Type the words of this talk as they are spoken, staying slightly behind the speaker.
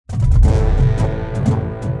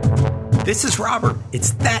This is Robert.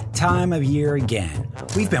 It's that time of year again.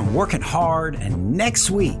 We've been working hard, and next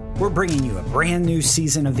week, we're bringing you a brand new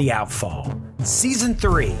season of The Outfall. Season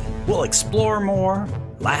 3. We'll explore more,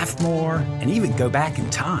 laugh more, and even go back in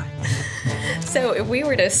time. So if we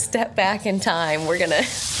were to step back in time, we're going to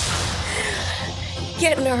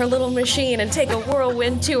get in our little machine and take a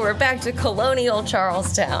whirlwind tour back to colonial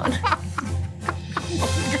Charlestown.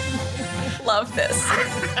 Love this.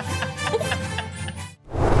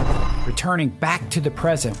 Returning back to the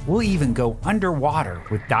present, we'll even go underwater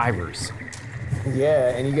with divers. Yeah,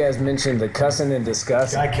 and you guys mentioned the cussing and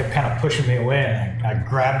discussing. The guy kept kind of pushing me away, and I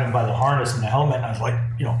grabbed him by the harness and the helmet, and I was like,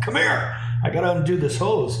 come here. I got to undo this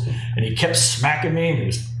hose. And he kept smacking me, and he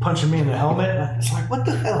was punching me in the helmet. And I was like, what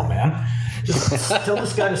the hell, man? Just tell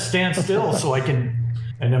this guy to stand still so I can...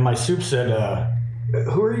 And then my soup said,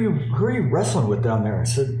 who are you wrestling with down there? I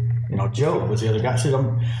said, Joe was the other guy. I said,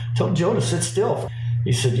 tell Joe to sit still.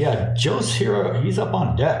 He said, yeah, Joe's here. He's up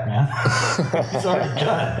on deck, man. He's already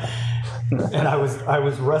done. And I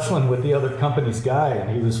was wrestling with the other company's guy, and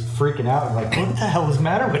he was freaking out. I'm like, what the hell is the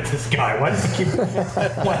matter with this guy? Why does he keep...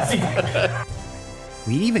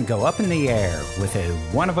 We even go up in the air with a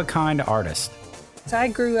one-of-a-kind artist. I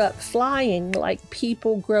grew up flying like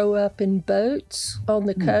people grow up in boats on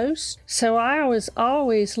the coast. So I was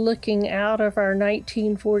always looking out of our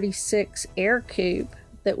 1946 air coupe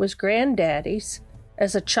that was Granddaddy's.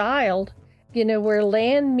 As a child, where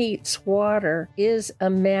land meets water is a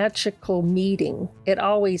magical meeting. It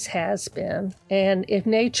always has been. And if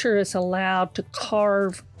nature is allowed to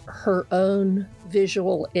carve her own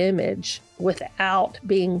visual image without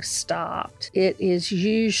being stopped, it is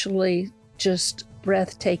usually just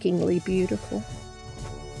breathtakingly beautiful.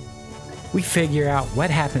 We figure out what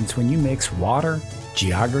happens when you mix water,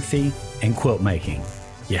 geography, and quilt making.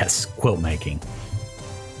 Yes, quilt making.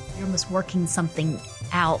 You're almost working something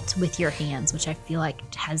out with your hands, which I feel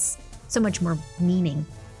like has so much more meaning.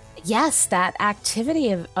 Yes, that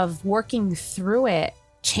activity of working through it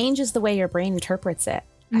changes the way your brain interprets it,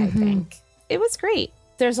 I think. It was great.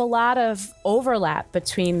 There's a lot of overlap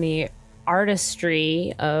between the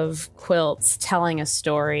artistry of quilts telling a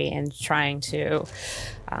story and trying to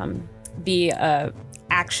be a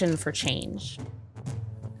action for change.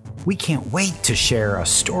 We can't wait to share a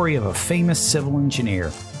story of a famous civil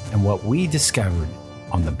engineer and what we discovered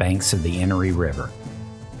on the banks of the Enoree River.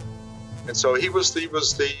 And so he was the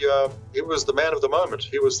man of the moment.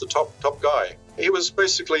 He was the top guy. He was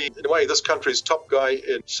basically, in a way, this country's top guy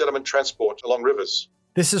in sediment transport along rivers.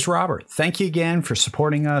 This is Robert. Thank you again for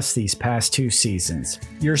supporting us these past 2 seasons.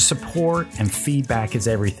 Your support and feedback is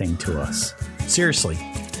everything to us. Seriously,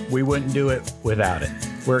 we wouldn't do it without it.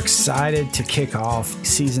 We're excited to kick off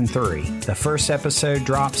Season 3. The first episode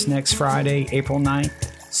drops next Friday, April 9th.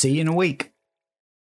 See you in a week.